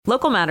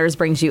Local Matters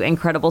brings you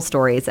incredible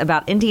stories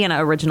about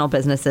Indiana original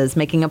businesses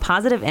making a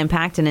positive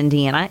impact in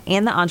Indiana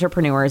and the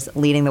entrepreneurs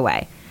leading the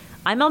way.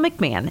 I'm Elle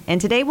McMahon, and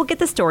today we'll get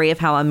the story of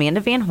how Amanda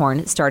Van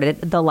Horn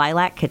started the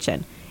Lilac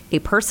Kitchen, a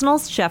personal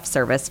chef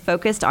service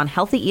focused on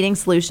healthy eating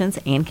solutions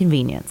and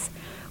convenience.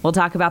 We'll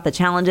talk about the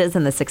challenges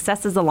and the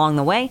successes along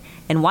the way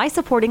and why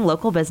supporting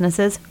local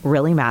businesses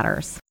really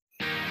matters.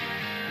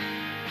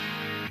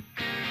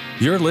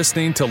 You're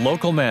listening to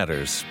Local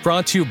Matters,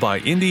 brought to you by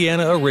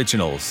Indiana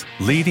Originals,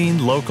 leading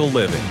local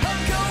living.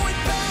 I'm going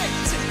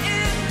back to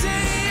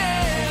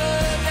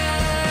Indiana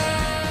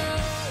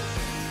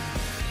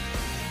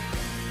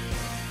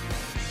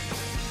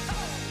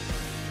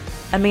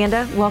now.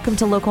 Amanda, welcome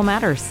to Local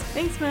Matters.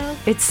 Thanks, Mel.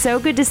 It's so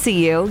good to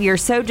see you. You're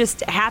so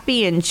just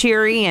happy and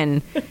cheery,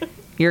 and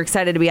you're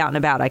excited to be out and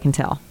about, I can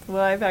tell.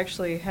 Well, I've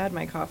actually had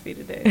my coffee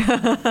today.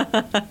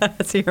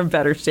 So you're in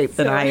better shape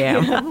than I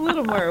am. Yeah, I'm a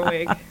little more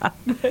awake.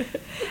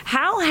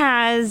 How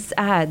has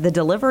the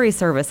delivery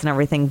service and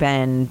everything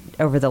been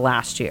over the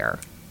last year?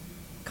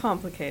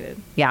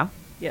 Complicated, Yeah?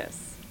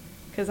 yes.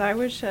 Because I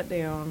was shut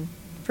down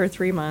for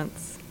 3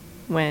 months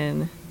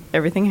when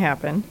everything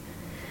happened.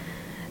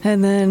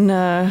 And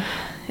then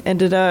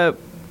ended up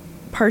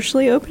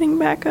partially opening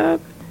back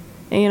up,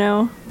 you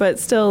know, but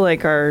still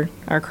like our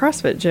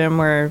CrossFit gym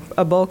where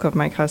a bulk of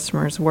my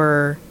customers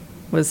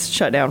was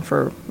shut down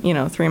for,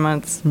 3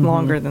 months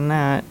longer than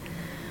that.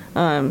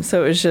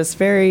 So it was just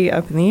very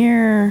up in the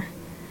air.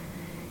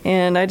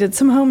 And I did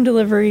some home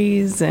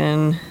deliveries,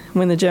 and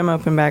when the gym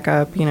opened back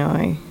up,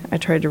 I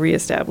tried to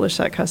reestablish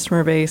that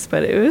customer base,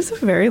 but it was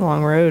a very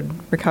long road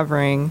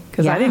recovering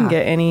because I didn't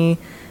get any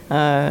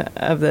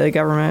of the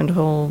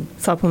governmental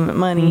supplement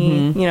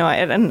money.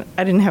 I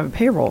didn't have a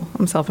payroll.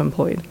 I'm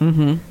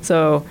self-employed.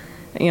 So,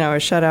 I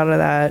was shut out of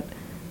that.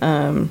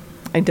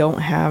 I don't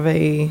have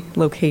a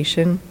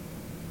location.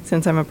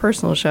 Since I'm a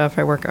personal chef,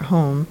 I work at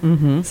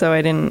home. So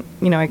I didn't,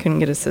 I couldn't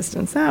get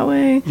assistance that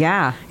way.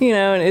 Yeah.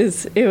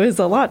 It was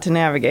a lot to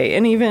navigate.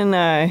 And even,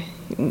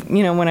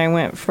 when I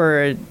went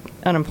for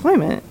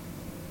unemployment,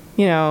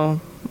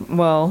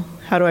 well,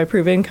 how do I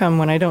prove income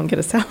when I don't get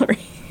a salary?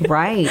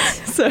 Right.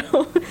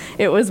 So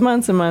it was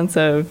months and months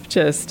of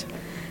just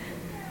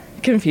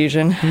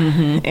confusion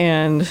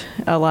and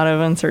a lot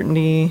of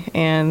uncertainty.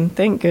 And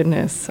thank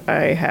goodness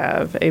I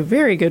have a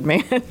very good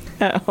man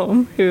at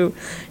home who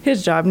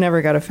his job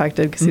never got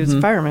affected because he was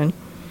a fireman.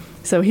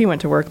 So he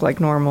went to work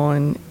like normal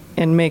and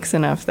makes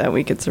enough that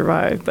we could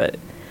survive. But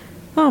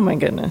oh my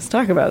goodness,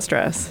 talk about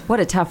stress. What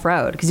a tough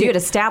road, because you had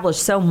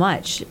established so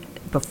much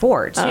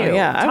before, too. Oh,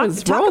 yeah, I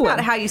was Talk rolling.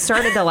 about how you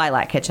started the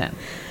Lilac Kitchen.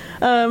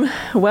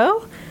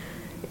 Well,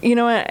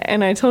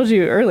 and I told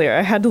you earlier,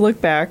 I had to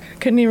look back.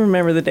 Couldn't even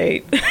remember the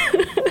date.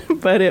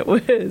 But it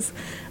was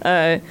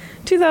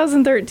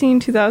 2013,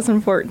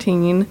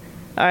 2014.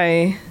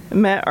 I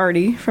met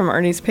Artie from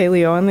Artie's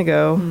Paleo on the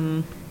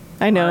Go.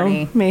 I know.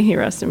 Artie. May he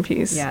rest in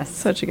peace. Yes.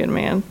 Such a good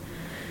man.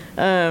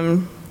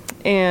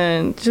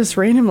 And just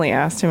randomly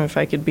asked him if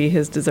I could be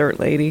his dessert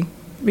lady.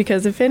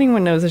 Because if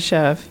anyone knows a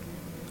chef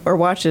or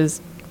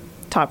watches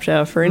Top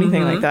Chef or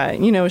anything like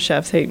that,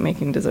 chefs hate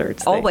making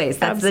desserts. They Always.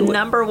 That's the absolutely-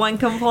 number one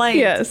complaint.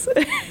 Yes.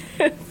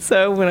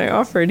 So when I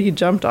offered, he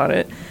jumped on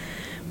it.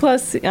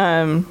 Plus,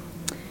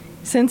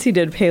 since he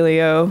did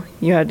paleo,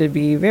 you had to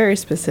be very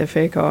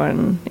specific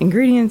on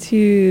ingredients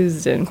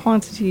used and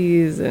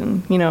quantities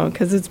and,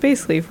 because it's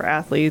basically for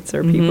athletes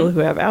or people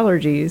who have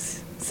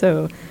allergies.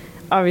 So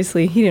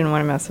obviously he didn't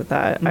want to mess with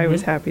that. I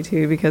was happy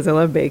to because I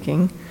love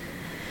baking.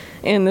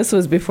 And this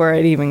was before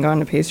I'd even gone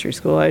to pastry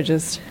school. I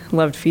just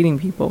loved feeding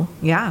people.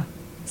 Yeah.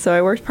 So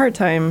I worked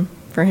part-time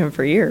for him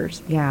for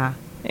years. Yeah.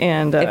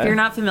 And If you're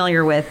not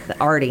familiar with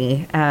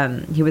Artie,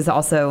 he was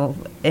also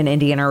an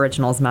Indiana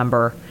Originals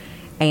member.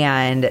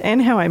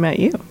 And how I met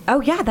you.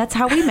 oh yeah, that's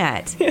how we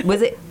met. It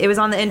was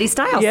on the Indie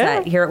Style Yeah.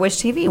 set here at Wish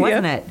TV,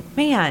 wasn't Yeah. it?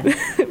 Man.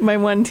 My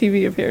one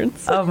TV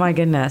appearance. Oh my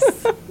goodness.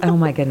 Oh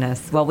my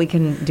goodness. Well, we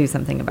can do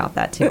something about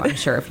that too, I'm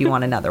sure, if you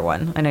want another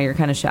one. I know you're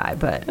kind of shy,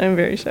 but I'm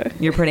very shy.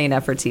 you're pretty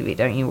enough for TV,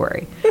 don't you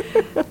worry.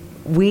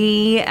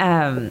 We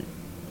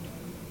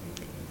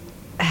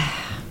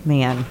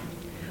man,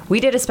 we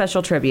did a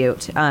special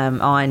tribute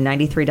on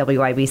 93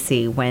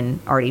 WIBC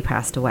when Artie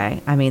passed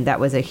away. I mean, that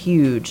was a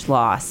huge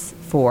loss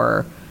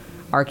for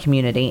our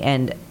community.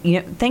 And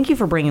thank you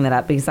for bringing that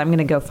up, because I'm going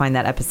to go find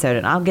that episode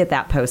and I'll get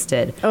that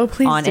posted Oh,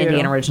 please on do.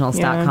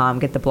 indianaoriginals.com.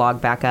 Get the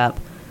blog back up.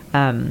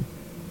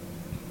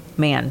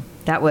 Man,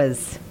 that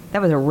was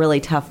a really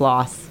tough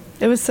loss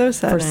It was so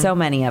sad for so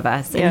many of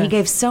us. And he Yes.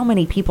 gave so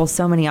many people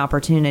so many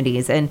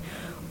opportunities. And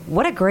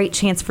what a great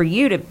chance for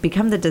you to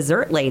become the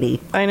dessert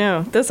lady. I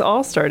know. This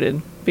all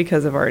started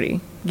because of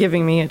Artie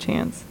giving me a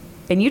chance.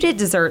 And you did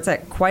desserts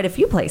at quite a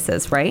few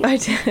places, right? I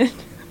did.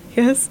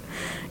 Yes.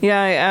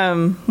 Yeah.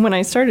 When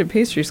I started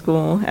pastry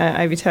school at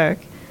Ivy Tech,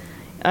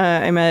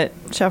 I met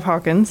Chef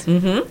Hawkins,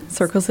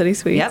 Circle City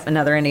Sweets. Yep,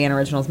 another Indiana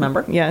Originals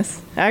member.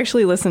 Yes. I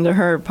actually listened to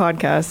her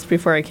podcast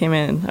before I came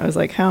in. I was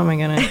like, how am I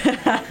going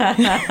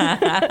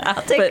to?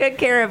 I'll take good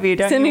care of you,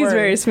 don't you Cindy's worry.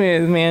 very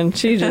smooth, man.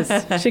 She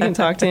can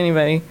talk to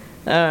anybody.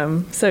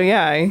 So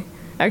yeah,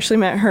 I actually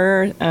met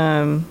her,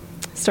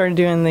 started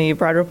doing the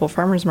Broad Ripple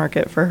Farmers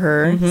Market for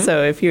her.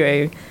 So if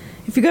you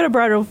go to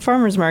Broad Ripple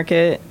Farmers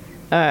Market,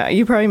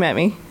 you probably met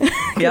me because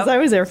Yep. I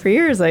was there for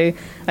years. I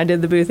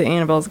did the booth at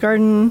Annabelle's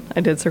Garden.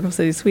 I did Circle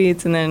City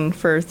Sweets, and then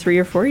for 3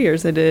 or 4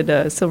 years, I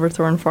did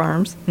Silverthorn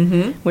Farms,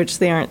 which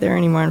they aren't there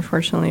anymore,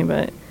 unfortunately.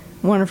 But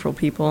wonderful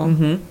people,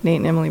 Nate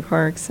and Emily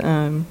Parks.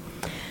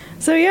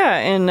 So yeah,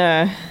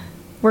 and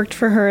worked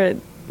for her at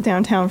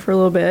downtown for a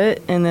little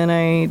bit, and then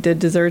I did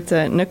desserts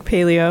at Nook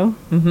Paleo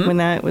when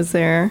that was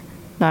there.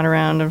 Not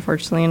around,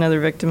 unfortunately. Another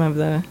victim of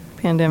the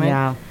pandemic.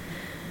 Yeah.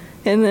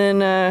 And then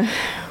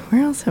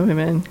where else have I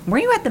been? Were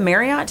you at the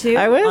Marriott too?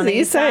 I was on the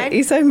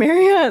Eastside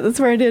Marriott. That's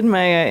where I did my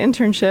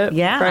internship.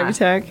 Yeah. For Ivy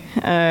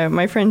Tech.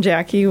 My friend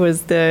Jackie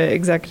was the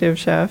executive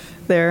chef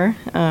there.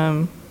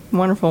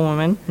 Wonderful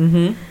woman.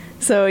 Mm-hmm.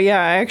 So yeah,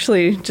 I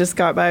actually just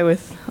got by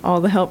with all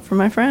the help from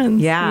my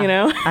friends. Yeah, you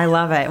know. I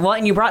love it. Well,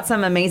 and you brought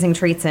some amazing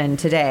treats in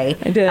today.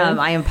 I did.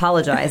 I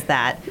apologize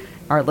that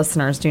our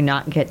listeners do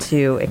not get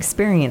to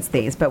experience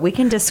these, but we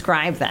can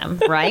describe them,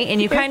 right?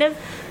 And you kind of,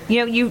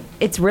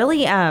 it's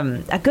really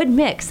a good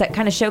mix that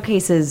kind of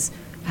showcases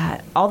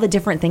all the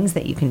different things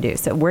that you can do.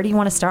 So where do you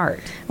want to start?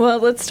 Well,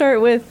 let's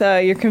start with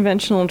your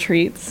conventional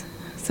treats.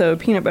 So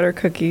peanut butter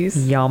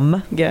cookies.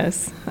 Yum.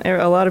 Yes,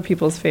 a lot of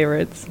people's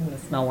favorites. I'm going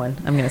to smell one.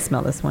 I'm going to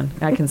smell this one.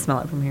 I can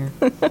smell it from here.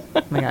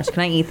 Oh my gosh.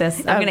 Can I eat this?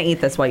 I'm going to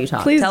eat this while you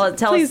talk. Please- tell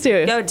please us.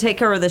 do. Go take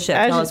care of the ship.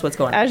 Tell us what's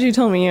going on. As you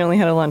told me, you only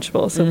had a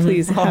Lunchable, so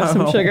please have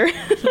some Oh. sugar.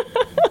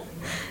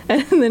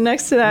 And then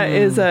next to that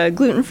is a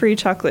gluten-free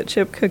chocolate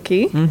chip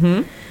cookie.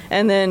 Mm-hmm.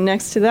 And then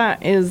next to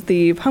that is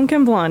the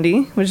pumpkin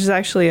blondie, which is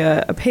actually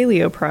a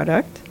paleo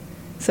product.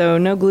 So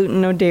no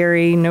gluten, no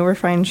dairy, no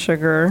refined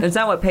sugar. Is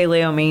that what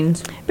paleo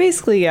means?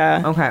 Basically,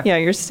 yeah. Okay. Yeah,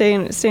 you're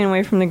staying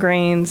away from the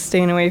grains,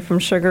 staying away from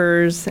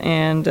sugars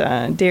and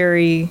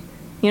dairy.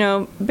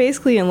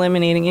 Basically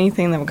eliminating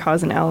anything that would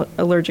cause an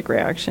allergic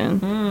reaction.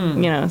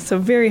 So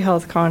very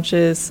health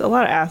conscious. A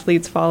lot of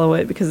athletes follow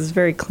it because it's a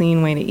very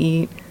clean way to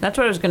eat. That's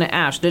what I was going to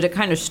ask. Did it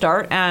kind of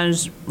start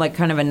as like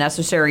kind of a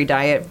necessary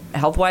diet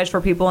health-wise for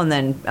people, and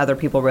then other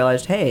people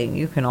realized, hey,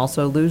 you can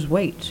also lose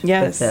weight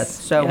Yes. with this?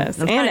 So Yes.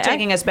 it's kind of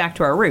taking us back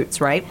to our roots,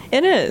 right?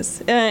 It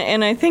is.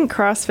 And I think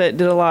CrossFit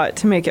did a lot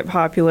to make it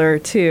popular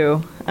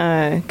too,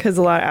 because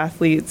a lot of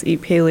athletes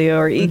eat paleo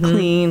or eat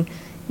clean,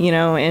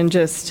 and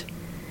just...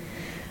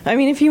 I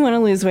mean, if you want to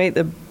lose weight,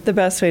 the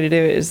best way to do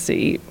it is to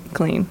eat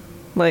clean.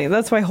 Like,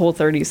 that's why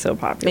Whole30 is so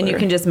popular. And you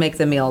can just make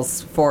the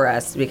meals for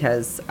us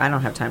because I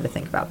don't have time to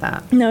think about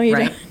that. No, you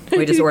right? don't.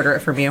 We just order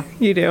it from you.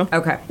 You do.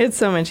 Okay. It's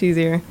so much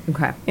easier.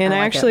 Okay. And I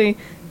like actually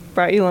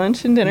brought you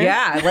lunch and dinner. it.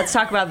 Yeah, let's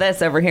talk about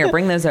this over here.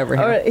 Bring those over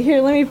here. All right,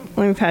 here, let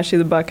me pass you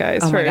the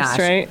Buckeyes Oh my first, gosh.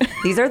 right?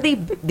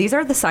 These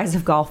are the size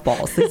of golf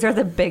balls. These are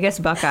the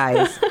biggest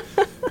Buckeyes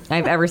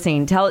I've ever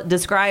seen.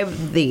 Describe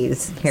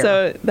these here.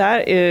 So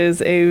that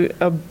is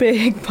a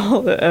big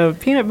ball of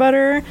peanut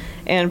butter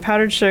and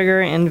powdered sugar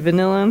and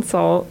vanilla and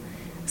salt.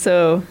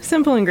 So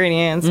simple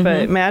ingredients,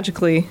 but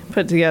magically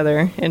put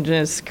together and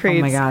just creates.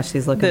 Oh my gosh,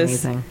 these look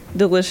this amazing.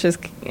 Delicious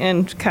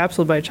and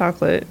capsuled by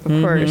chocolate,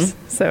 of course.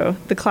 So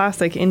the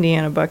classic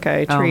Indiana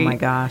Buckeye Oh treat. my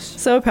gosh.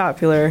 So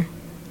popular.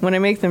 When I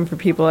make them for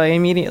people, I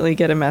immediately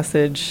get a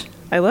message.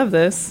 I love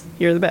this.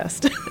 You're the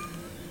best.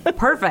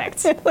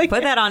 Perfect. Like-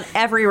 Put that on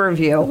every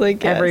review.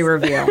 Like, yes. Every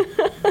review.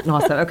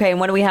 Awesome. Okay, and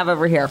what do we have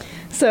over here?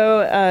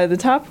 So the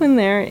top one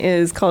there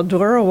is called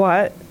Dora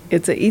Wat.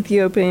 It's an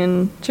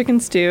Ethiopian chicken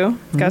stew.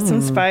 It's got some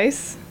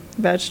spice,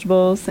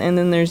 vegetables, and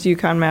then there's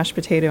Yukon mashed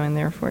potato in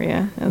there for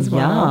you as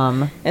well.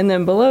 Yum. And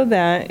then below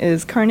that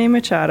is carne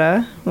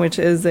machada, which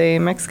is a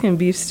Mexican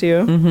beef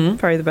stew.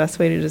 Probably the best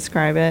way to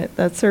describe it.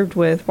 That's served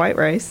with white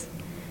rice.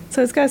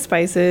 So it's got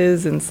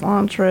spices and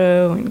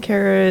cilantro and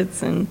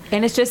carrots and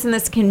And it's just in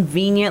this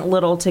convenient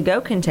little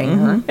to-go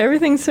container.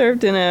 everything's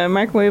served in a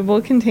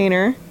microwavable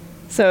container.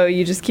 So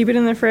you just keep it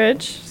in the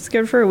fridge. It's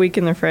good for a week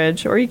in the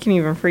fridge, or you can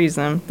even freeze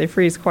them. They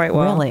freeze quite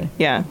well. Really?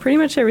 Yeah, pretty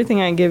much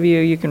everything I give you,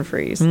 you can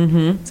freeze.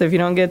 So if you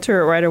don't get to it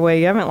right away,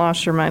 you haven't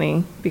lost your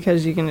money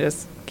because you can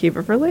just keep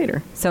it for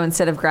later. So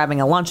instead of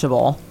grabbing a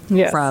Lunchable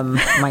Yes. from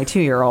my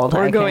 2-year-old,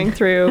 Or I going can...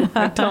 through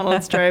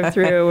McDonald's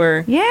drive-through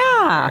or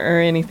Yeah. or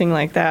anything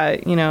like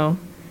that,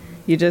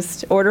 you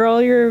just order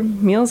all your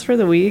meals for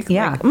the week.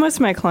 Yeah. Like, most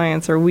of my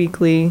clients are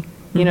weekly.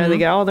 They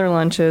get all their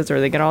lunches or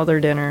they get all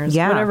their dinners.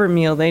 Yeah. Whatever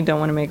meal they don't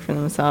want to make for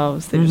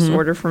themselves, they just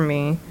order from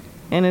me.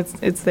 And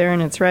it's there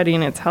and it's ready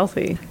and it's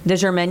healthy.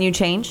 Does your menu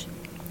change?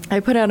 I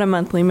put out a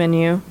monthly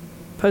menu,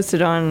 post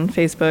it on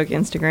Facebook,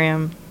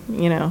 Instagram,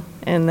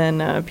 and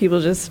then people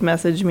just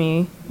message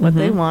me what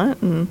they want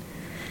and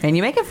And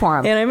you make it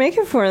for them. I make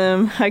it for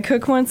them. I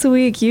cook once a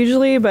week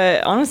usually,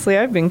 but honestly,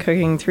 I've been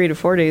cooking 3 to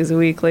 4 days a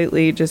week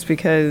lately just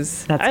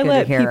because That's I good to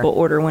let hear. people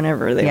order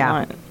whenever they Yeah.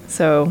 want.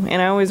 So,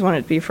 and I always want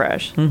it to be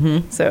fresh.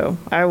 So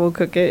I will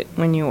cook it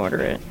when you order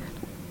it.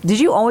 Did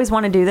you always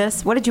want to do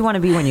this? What did you want to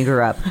be when you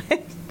grew up?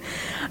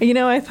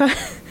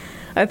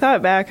 I I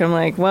thought back, I'm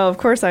like, well, of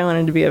course I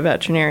wanted to be a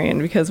veterinarian,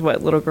 because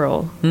what little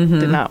girl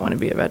did not want to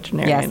be a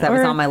veterinarian? Yes, that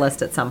was Or- on my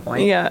list at some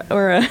point. Yeah,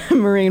 or a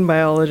marine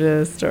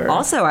biologist, or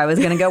Also, I was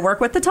going to go work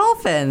with the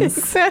dolphins.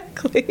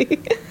 exactly.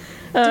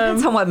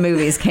 Depends on what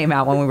movies came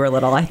out when we were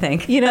little, I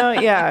think.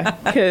 Yeah,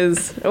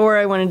 or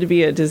I wanted to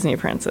be a Disney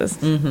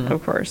princess,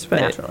 of course. But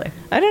Naturally.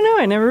 I don't know.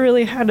 I never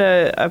really had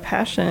a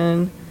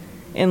passion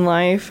in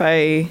life.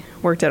 I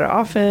worked at an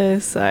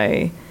office.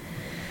 I,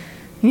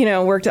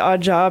 worked at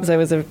odd jobs. I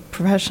was a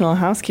professional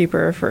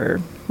housekeeper for,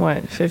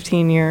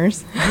 15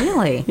 years?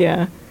 Really?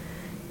 Yeah.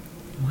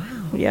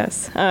 Wow.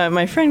 Yes.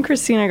 My friend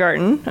Christina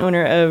Garten,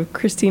 owner of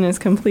Christina's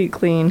Complete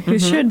Clean, who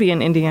should be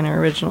in Indiana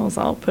Originals.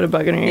 I'll put a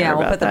bug in her ear Yeah, about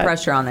we'll put the that.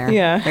 pressure on there.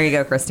 Yeah. There you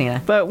go,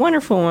 Christina. But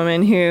wonderful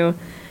woman who,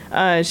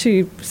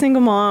 she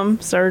single mom,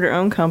 started her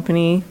own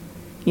company.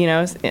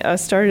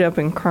 Started up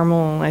in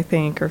Carmel, I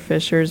think, or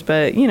Fishers,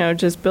 but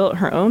just built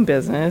her own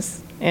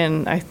business.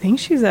 And I think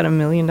she's at $1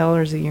 million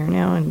a year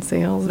now in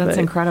sales. That's but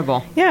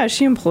incredible. yeah,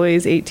 she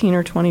employs 18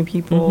 or 20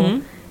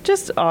 people.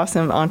 Just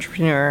awesome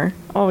entrepreneur,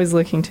 always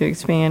looking to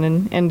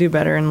expand and do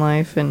better in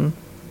life. And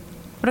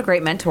What a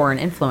great mentor and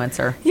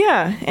influencer.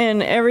 yeah,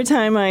 and every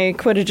time I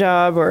quit a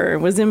job or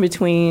was in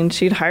between,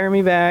 she'd hire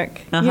me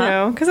back,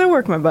 because I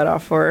work my butt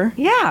off for her.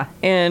 Yeah.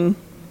 And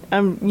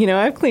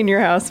I've cleaned your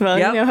house, Mel.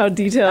 Yep. You know how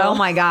detailed. Oh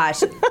my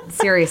gosh.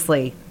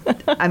 Seriously.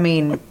 I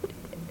mean,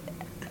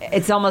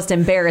 it's almost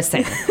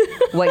embarrassing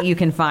what you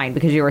can find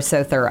because you were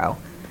so thorough.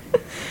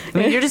 I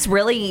mean, you're just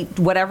really,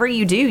 whatever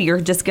you do, you're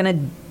just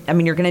going to,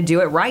 you're going to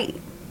do it right.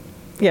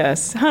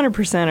 Yes,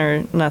 100%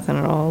 or nothing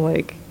at all.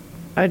 Like,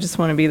 I just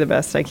want to be the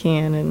best I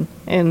can.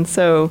 And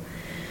so,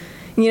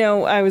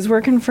 I was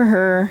working for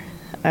her,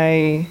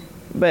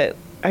 but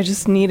I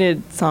just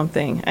needed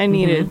something. I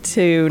needed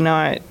to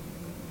not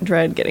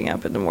dread getting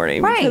up in the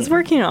morning. Right. Because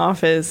working in an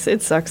office,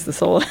 it sucks the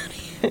soul out of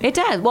you. It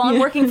does. Well, and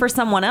working for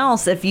someone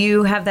else, if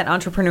you have that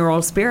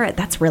entrepreneurial spirit,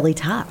 that's really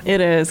tough.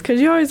 It is, because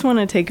you always want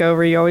to take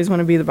over. You always want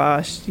to be the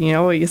boss. You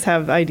always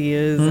have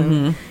ideas.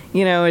 And,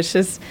 it's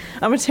just,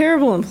 I'm a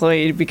terrible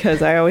employee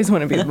because I always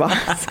want to be the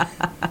boss.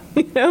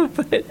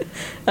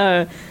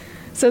 But,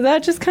 so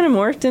that just kind of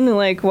morphed into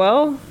like,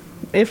 well,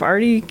 if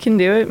Artie can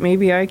do it,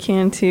 maybe I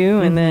can too.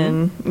 And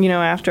then,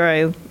 after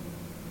I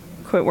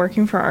quit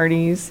working for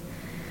Artie's,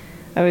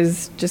 I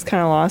was just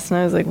kind of lost, and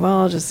I was like, well,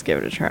 I'll just give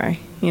it a try,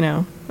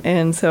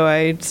 And so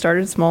I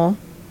started small,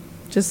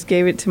 just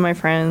gave it to my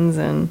friends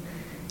and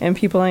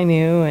people I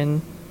knew,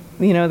 and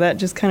that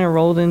just kind of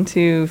rolled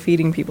into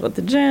feeding people at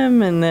the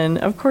gym. And then,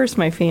 of course,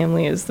 my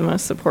family is the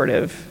most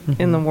supportive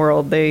in the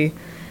world. They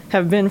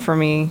have been for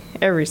me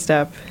every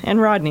step, and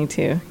Rodney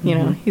too.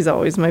 He's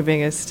always my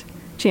biggest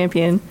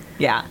champion.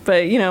 Yeah.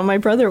 But my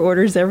brother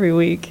orders every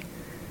week.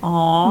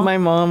 Aw. My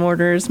mom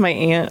orders, my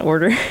aunt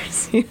orders.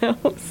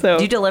 So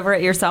Do you deliver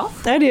it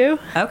yourself? I do.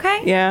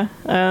 Okay. Yeah.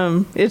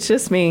 It's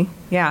just me.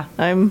 Yeah.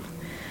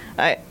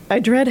 I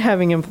dread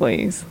having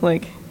employees.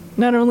 Like,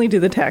 not only do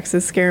the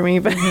taxes scare me,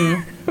 but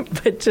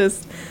but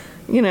just,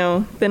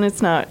 then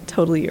it's not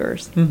totally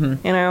yours.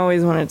 And I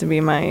always want it to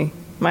be my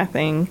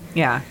thing.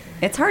 Yeah.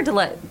 It's hard to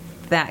let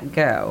that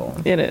go,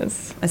 It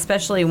is.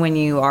 especially when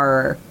you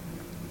are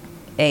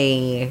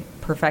a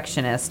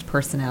perfectionist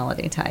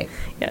personality type.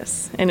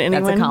 Yes. And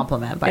anyone,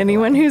 compliment, by the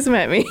anyone way. who's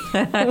met me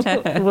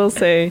will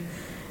say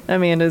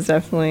Amanda's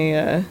definitely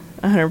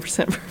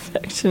 100%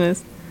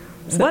 perfectionist.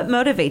 What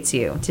motivates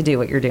you to do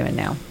what you're doing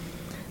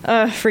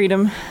now?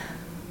 Freedom.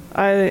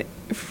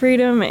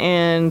 Freedom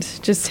and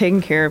just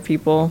taking care of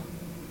people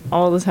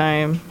all the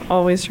time.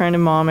 Always trying to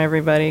mom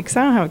everybody, because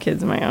I don't have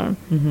kids of my own,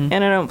 and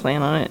I don't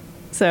plan on it.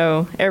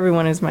 So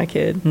everyone is my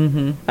kid.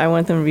 I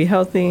want them to be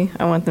healthy.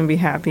 I want them to be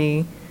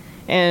happy.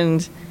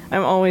 And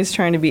I'm always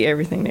trying to be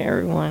everything to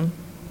everyone.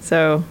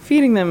 So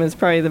feeding them is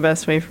probably the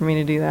best way for me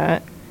to do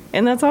that.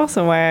 And that's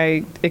also why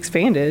I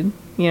expanded.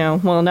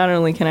 Well, not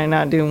only can I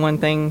not do one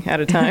thing at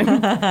a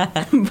time,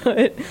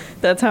 but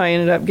that's how I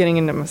ended up getting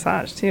into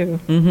massage too.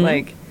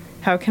 Like,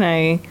 how can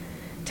I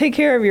take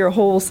care of your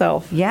whole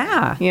self?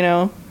 Yeah.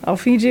 I'll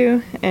feed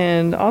you,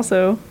 and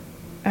also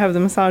I have the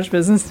massage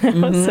business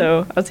now,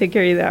 so I'll take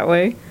care of you that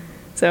way.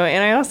 So,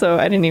 and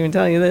I didn't even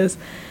tell you this,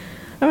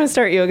 I'm going to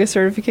start yoga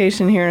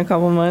certification here in a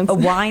couple months.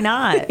 Why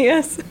not?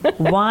 Yes.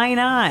 Why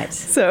not?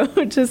 So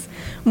just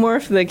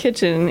morph the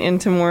kitchen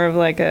into more of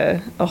like a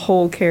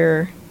whole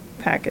care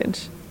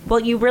package. Well,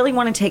 you really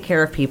want to take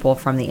care of people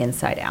from the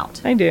inside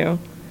out. I do,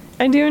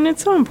 and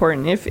it's so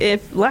important.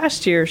 If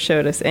last year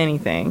showed us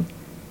anything,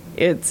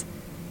 it's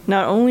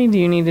not only do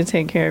you need to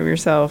take care of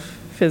yourself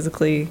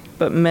physically,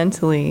 but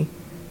mentally,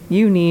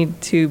 you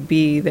need to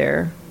be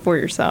there for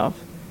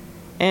yourself.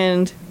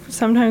 And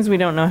sometimes we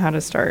don't know how to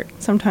start.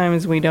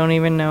 Sometimes we don't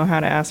even know how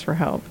to ask for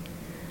help.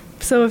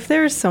 So if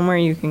there's somewhere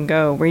you can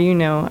go where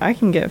I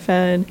can get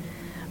fed,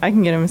 I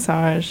can get a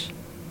massage,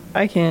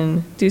 I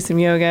can do some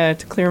yoga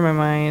to clear my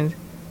mind,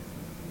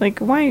 like,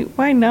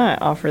 why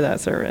not offer that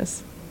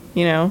service?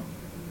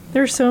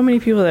 There's so many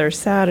people that are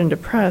sad and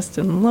depressed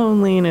and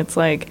lonely, and it's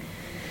like,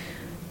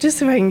 just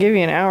if I can give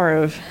you an hour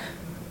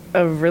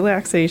of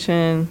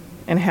relaxation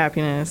and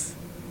happiness,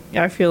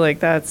 I feel like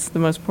that's the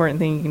most important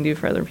thing you can do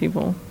for other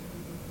people.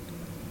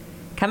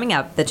 Coming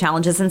up, the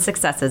challenges and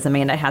successes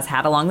Amanda has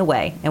had along the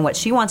way and what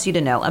she wants you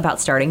to know about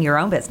starting your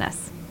own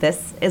business.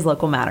 This is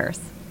Local Matters.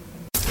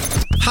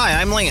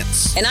 Hi, I'm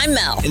Lance. And I'm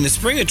Mel. In the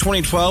spring of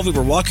 2012, we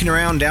were walking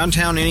around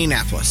downtown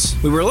Indianapolis.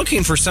 We were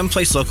looking for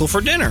someplace local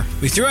for dinner.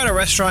 We threw out a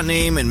restaurant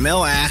name and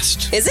Mel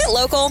asked, Is it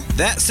local?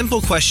 That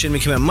simple question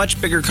became a much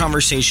bigger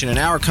conversation and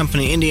our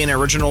company, Indiana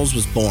Originals,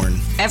 was born.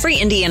 Every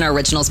Indiana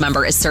Originals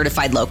member is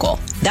certified local.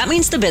 That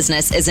means the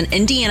business is an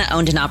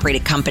Indiana-owned and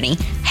operated company,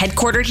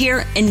 headquartered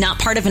here and not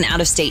part of an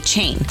out-of-state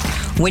chain.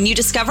 When you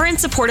discover and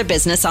support a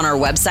business on our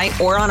website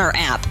or on our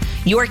app,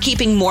 you are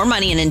keeping more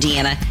money in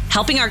Indiana,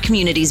 helping our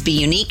communities be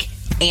unique,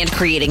 and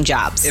creating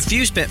jobs. If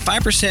you spent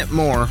 5%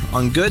 more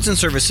on goods and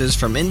services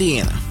from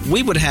Indiana,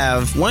 we would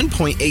have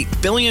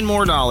 $1.8 billion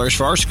more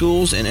for our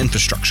schools and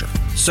infrastructure.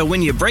 So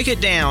when you break it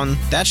down,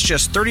 that's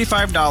just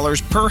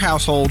 $35 per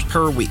household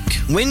per week.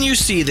 When you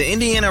see the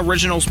Indiana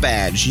Originals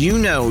badge, you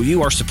know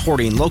you are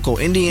supporting local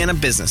Indiana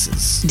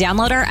businesses.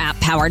 Download our app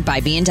powered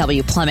by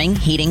B&W Plumbing,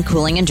 Heating,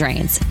 Cooling, and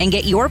Drains and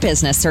get your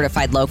business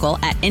certified local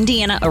at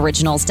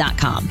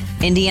IndianaOriginals.com.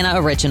 Indiana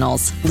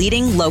Originals,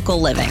 leading local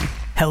living.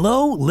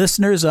 Hello,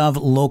 listeners of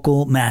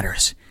Local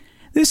Matters.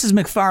 This is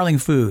McFarling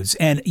Foods,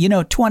 and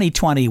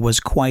 2020 was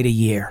quite a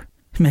year.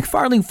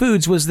 McFarling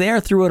Foods was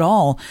there through it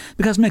all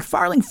because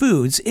McFarling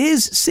Foods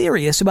is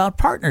serious about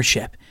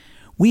partnership.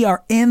 We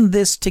are in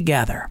this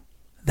together.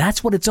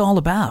 That's what it's all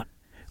about.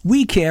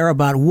 We care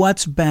about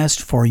what's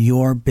best for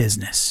your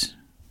business.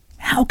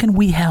 How can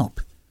we help?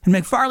 And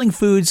McFarling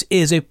Foods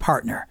is a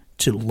partner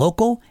to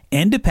local,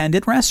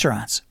 independent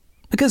restaurants.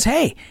 Because,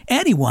 hey,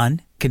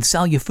 anyone can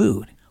sell you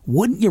food.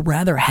 Wouldn't you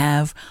rather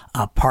have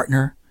a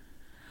partner?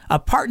 A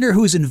partner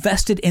who's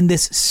invested in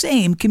this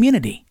same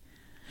community.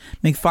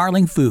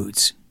 McFarling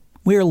Foods.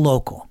 We're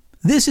local.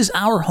 This is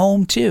our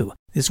home too.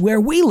 This is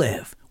where we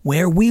live,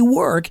 where we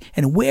work,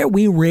 and where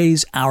we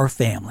raise our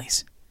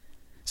families.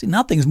 See,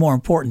 nothing's more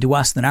important to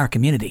us than our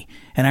community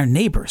and our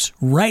neighbors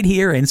right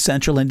here in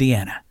central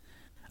Indiana.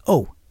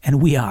 Oh, and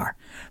we are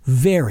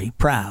very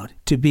proud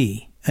to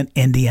be an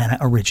Indiana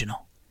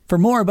original. For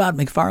more about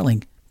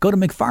McFarling, go to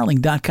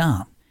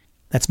McFarling.com.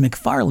 That's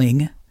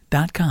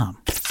McFarling.com.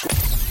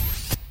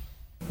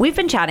 We've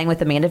been chatting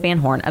with Amanda Van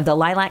Horn of the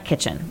Lilac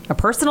Kitchen, a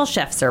personal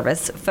chef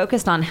service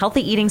focused on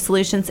healthy eating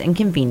solutions and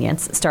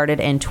convenience started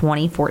in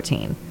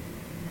 2014.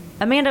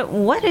 Amanda,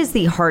 what is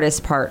the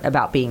hardest part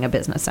about being a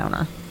business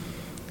owner?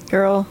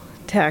 Girl,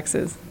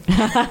 taxes.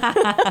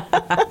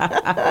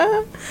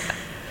 I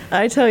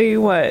tell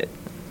you what,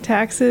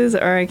 taxes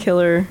are a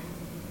killer.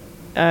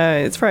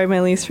 It's probably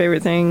my least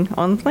favorite thing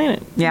on the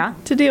planet. Yeah?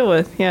 To deal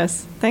with,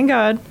 yes. Thank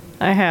God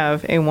I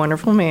have a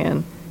wonderful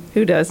man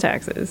who does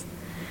taxes.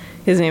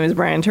 His name is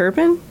Brian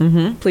Turpin.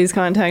 Mm-hmm. Please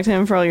contact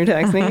him for all your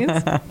tax needs.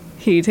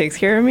 He takes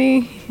care of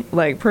me,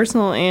 like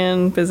personal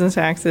and business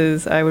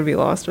taxes. I would be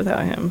lost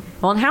without him.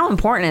 Well, and how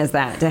important is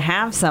that to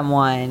have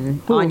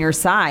someone on your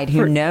side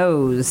who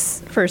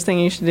knows? First thing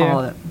you should do, all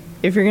of it.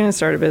 If you're going to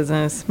start a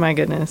business, my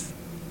goodness,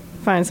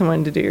 find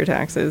someone to do your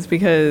taxes,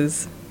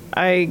 because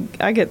I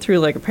get through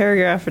like a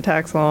paragraph of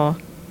tax law,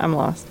 I'm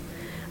lost.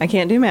 I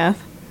can't do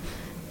math.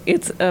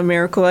 It's a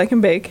miracle I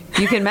can bake.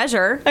 You can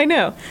measure. I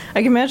know.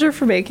 I can measure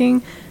for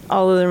baking.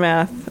 All other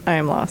math, I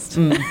am lost.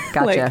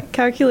 Gotcha. Like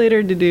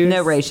calculator, deduce.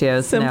 No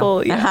ratios. Simple.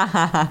 No.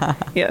 Yeah.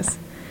 Yes.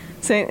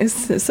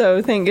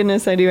 So thank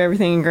goodness I do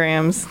everything in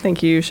grams.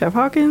 Thank you, Chef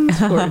Hawkins,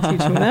 for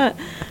teaching me that.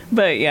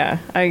 But yeah,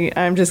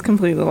 I'm just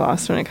completely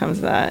lost when it comes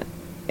to that.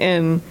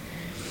 And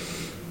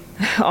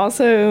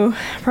also,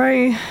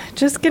 probably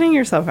just getting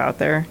yourself out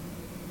there.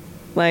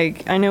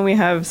 Like, I know we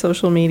have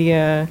social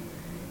media,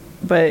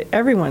 but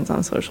everyone's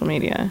on social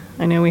media.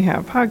 I know we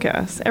have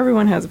podcasts.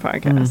 Everyone has a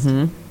podcast.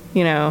 Mm-hmm.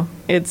 You know,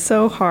 it's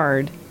so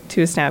hard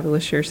to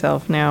establish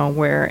yourself now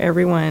where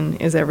everyone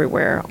is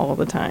everywhere all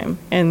the time.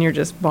 And you're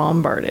just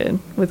bombarded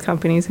with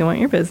companies who want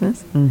your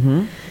business.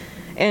 Mm-hmm.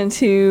 And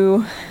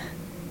to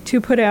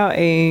put out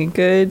a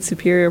good,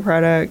 superior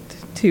product,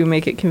 to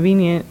make it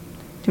convenient,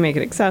 to make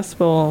it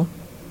accessible,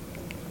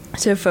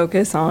 to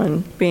focus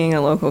on being a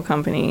local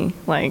company,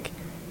 like,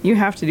 you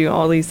have to do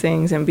all these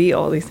things and be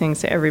all these things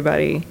to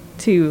everybody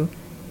to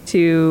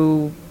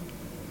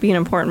be an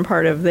important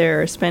part of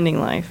their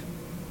spending life,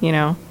 you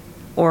know?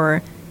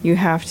 Or you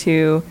have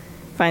to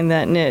find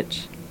that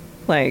niche.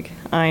 Like,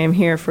 I am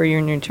here for your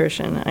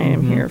nutrition. I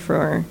am here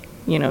for,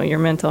 you know, your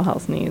mental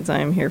health needs. I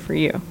am here for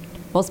you.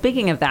 Well,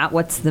 speaking of that,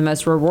 what's the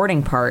most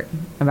rewarding part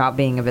about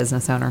being a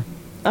business owner?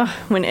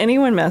 When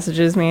anyone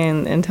messages me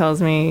and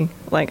tells me,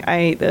 like, I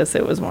ate this,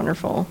 it was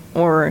wonderful.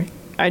 Or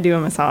I do a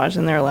massage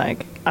and they're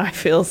like, I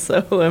feel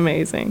so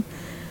amazing.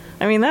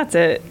 I mean, that's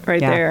it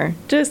right there.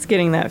 Just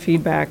getting that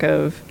feedback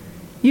of,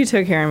 you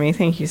took care of me,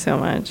 thank you so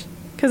much.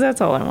 Because that's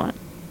all I want.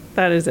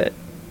 That is it.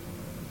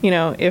 You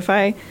know, if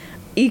I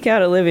eke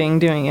out a living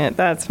doing it,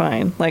 that's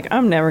fine. Like,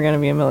 I'm never going to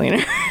be a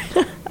millionaire.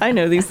 I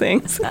know these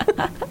things.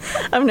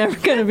 I'm never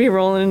going to be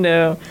rolling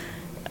into,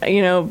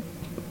 you know,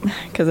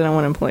 because I don't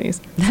want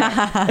employees.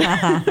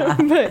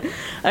 But,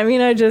 I mean,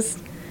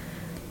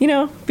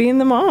 being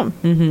the mom.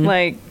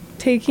 Like,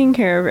 taking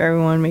care of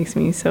everyone makes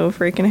me so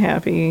freaking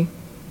happy.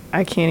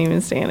 I can't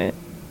even stand it.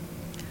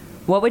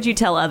 What would you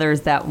tell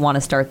others that want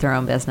to start their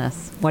own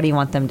business? What do you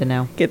want them to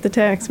know? Get the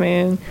tax,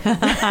 man.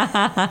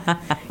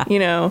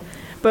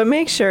 But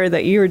make sure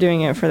that you're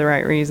doing it for the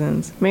right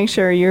reasons. Make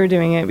sure you're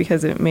doing it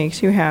because it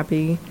makes you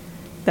happy,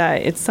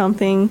 that it's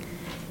something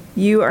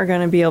you are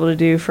going to be able to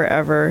do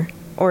forever,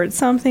 or it's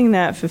something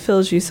that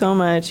fulfills you so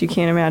much you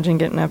can't imagine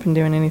getting up and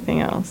doing anything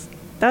else.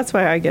 That's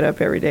why I get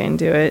up every day and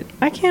do it.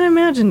 I can't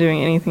imagine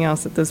doing anything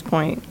else at this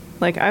point.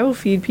 Like, I will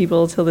feed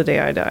people till the day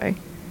I die.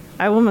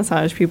 I will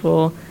massage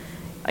people.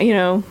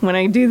 When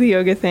I do the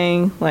yoga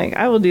thing, like,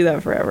 I will do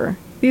that forever.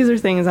 These are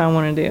things I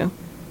want to do.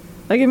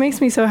 Like, it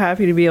makes me so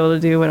happy to be able to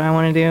do what I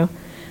want to do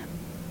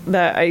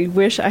that I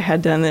wish I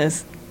had done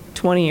this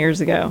 20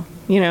 years ago.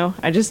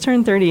 I just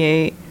turned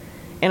 38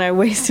 and I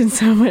wasted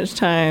so much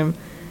time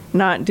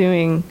not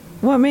doing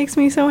what makes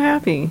me so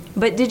happy.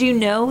 But did you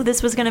know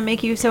this was going to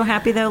make you so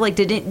happy, though? Like,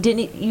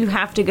 didn't you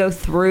have to go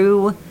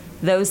through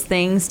those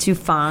things to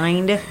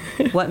find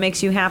what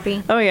makes you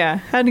happy? Oh, yeah.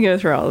 Had to go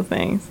through all the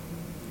things.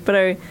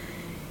 But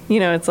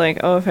it's like,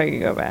 if I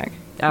could go back.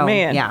 Oh,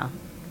 man. Yeah.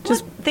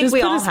 Just we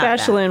put all a have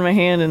spatula that. in my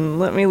hand and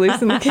let me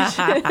loose in the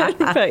kitchen.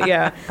 But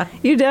yeah,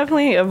 you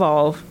definitely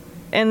evolve.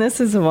 And this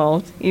has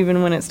evolved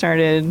even when it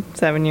started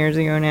 7 years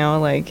ago now.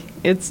 Like,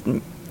 it's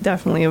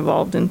definitely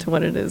evolved into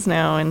what it is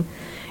now.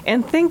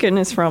 And thank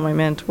goodness for all my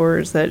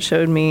mentors that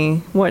showed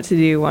me what to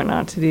do, what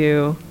not to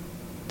do,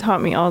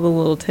 taught me all the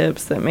little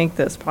tips that make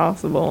this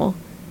possible.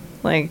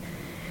 Like,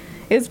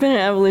 it's been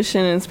an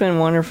evolution and it's been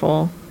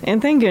wonderful.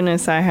 And thank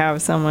goodness I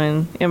have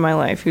someone in my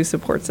life who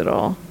supports it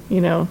all.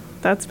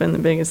 That's been the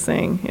biggest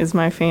thing, is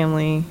my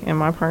family and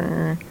my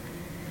partner.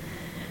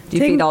 Do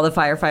you feed all the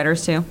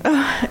firefighters, too?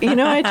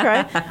 I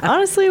try.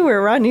 Honestly,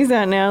 where Rodney's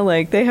at now,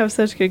 like, they have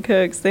such good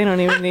cooks, they don't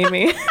even need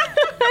me.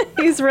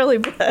 He's really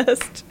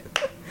blessed.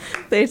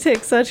 They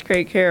take such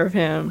great care of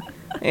him.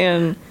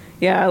 And,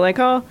 yeah, like,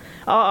 I'll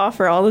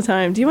offer all the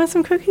time, do you want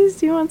some cookies?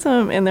 Do you want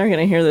some? And they're going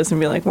to hear this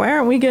and be like, why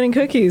aren't we getting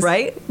cookies?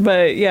 Right?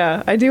 But,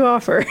 yeah, I do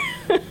offer.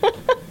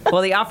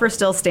 Well, the offer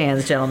still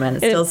stands, gentlemen. It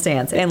still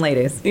stands. And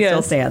ladies, it Yes,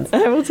 still stands.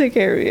 I will take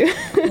care of you.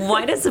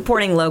 Why does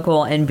supporting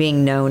local and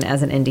being known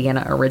as an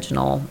Indiana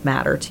original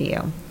matter to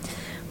you?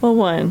 Well,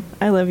 one,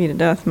 I love you to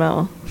death,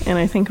 Mel, and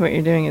I think what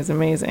you're doing is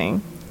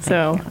amazing.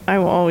 So I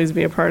will always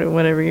be a part of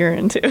whatever you're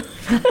into.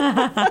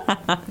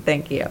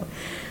 Thank you.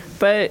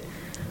 But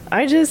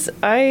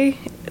I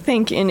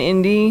think in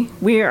Indy,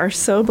 we are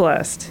so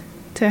blessed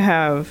to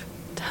have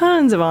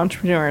tons of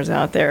entrepreneurs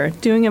out there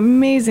doing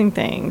amazing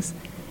things,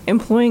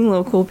 employing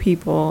local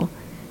people,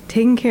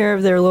 taking care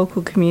of their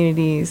local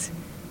communities.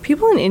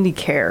 People in Indy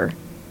care.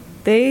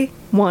 They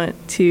want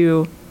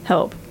to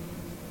help.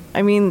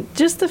 I mean,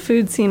 just the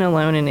food scene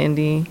alone in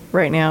Indy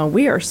right now,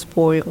 we are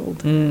spoiled.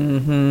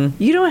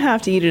 Mm-hmm. You don't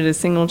have to eat at a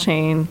single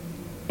chain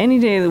any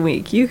day of the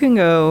week. You can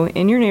go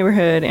in your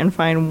neighborhood and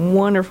find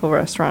wonderful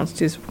restaurants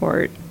to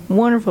support,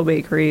 wonderful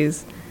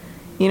bakeries,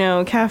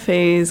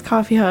 cafes,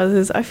 coffee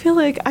houses. I feel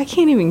like I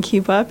can't even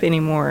keep up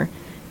anymore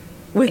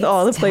with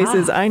all the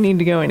places I need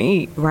to go and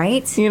eat.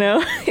 Right?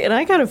 And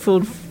I got a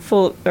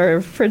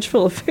fridge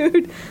full of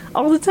food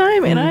all the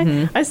time. And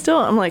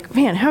I'm like,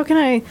 man, how can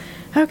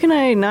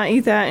I not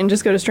eat that and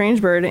just go to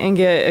Strange Bird and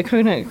get a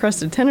coconut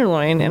crusted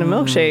tenderloin and a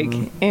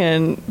milkshake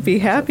and be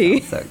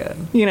happy? So good.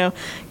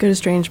 Go to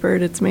Strange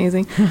Bird. It's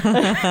amazing.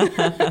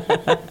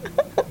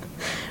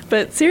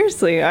 But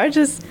seriously,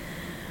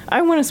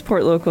 I want to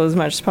support local as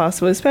much as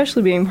possible,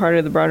 especially being part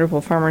of the Broad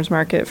Ripple Farmers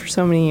Market for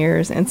so many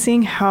years and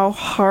seeing how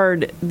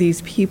hard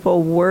these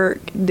people work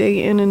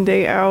day in and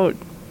day out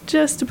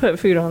just to put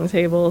food on the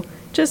table,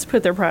 just to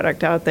put their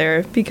product out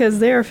there, because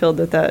they are filled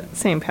with that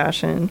same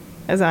passion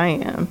as I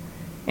am.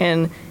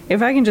 And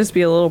if I can just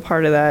be a little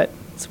part of that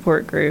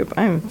support group,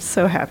 I'm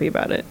so happy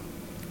about it.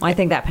 I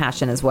think that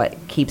passion is what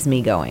keeps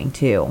me going,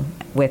 too,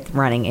 with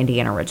running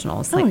Indiana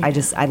Originals.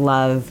 I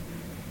love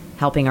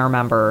helping our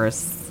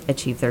members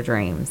achieve their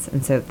dreams.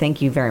 And so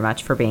thank you very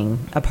much for being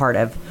a part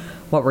of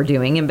what we're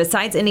doing. And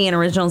besides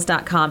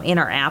IndianaOriginals.com and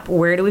our app,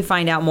 where do we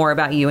find out more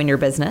about you and your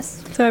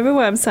business? So I have a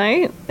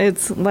website.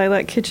 It's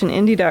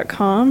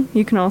lilackitchenindy.com.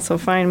 You can also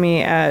find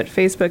me at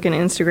Facebook and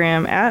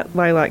Instagram at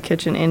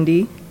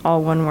lilackitchenindy,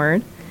 all one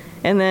word.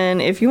 And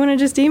then if you want to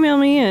just email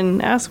me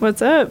and ask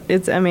what's up,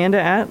 it's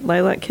Amanda at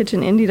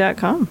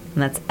lilackitchenindy.com.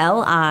 And that's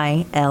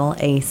Lilac,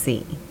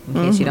 in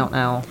case you don't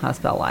know how to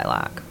spell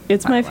lilac.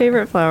 It's my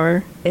favorite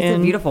flower. It's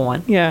a beautiful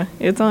one. Yeah,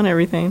 it's on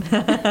everything.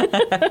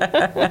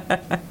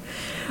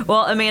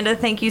 Well, Amanda,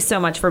 thank you so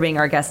much for being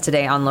our guest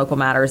today on Local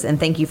Matters, and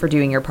thank you for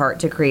doing your part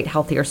to create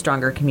healthier,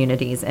 stronger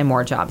communities and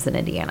more jobs in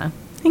Indiana.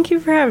 Thank you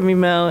for having me,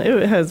 Mel.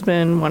 It has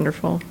been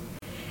wonderful.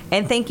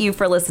 And thank you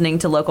for listening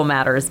to Local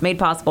Matters, made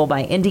possible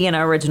by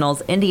Indiana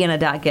Originals,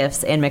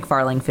 Indiana.Gifts, and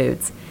McFarling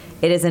Foods.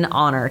 It is an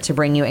honor to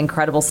bring you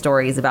incredible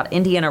stories about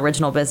Indiana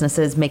original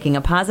businesses making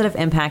a positive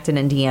impact in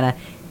Indiana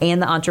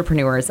and the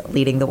entrepreneurs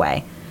leading the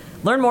way.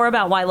 Learn more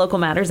about why local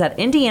matters at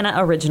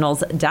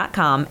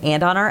IndianaOriginals.com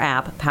and on our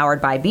app powered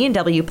by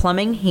B&W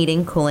Plumbing,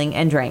 Heating, Cooling,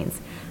 and Drains.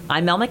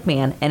 I'm Mel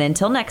McMahon, and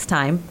until next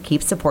time,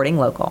 keep supporting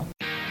local.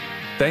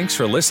 Thanks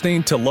for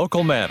listening to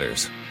Local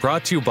Matters,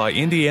 brought to you by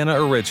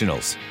Indiana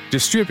Originals,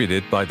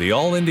 distributed by the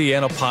All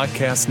Indiana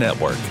Podcast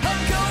Network.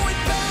 I'm going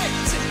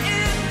back to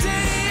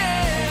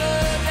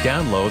Indiana.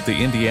 Download the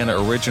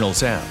Indiana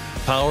Originals app,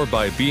 powered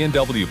by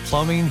B&W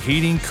Plumbing,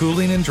 Heating,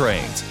 Cooling, and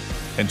Drains,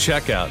 and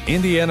check out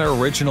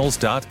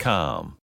IndianaOriginals.com.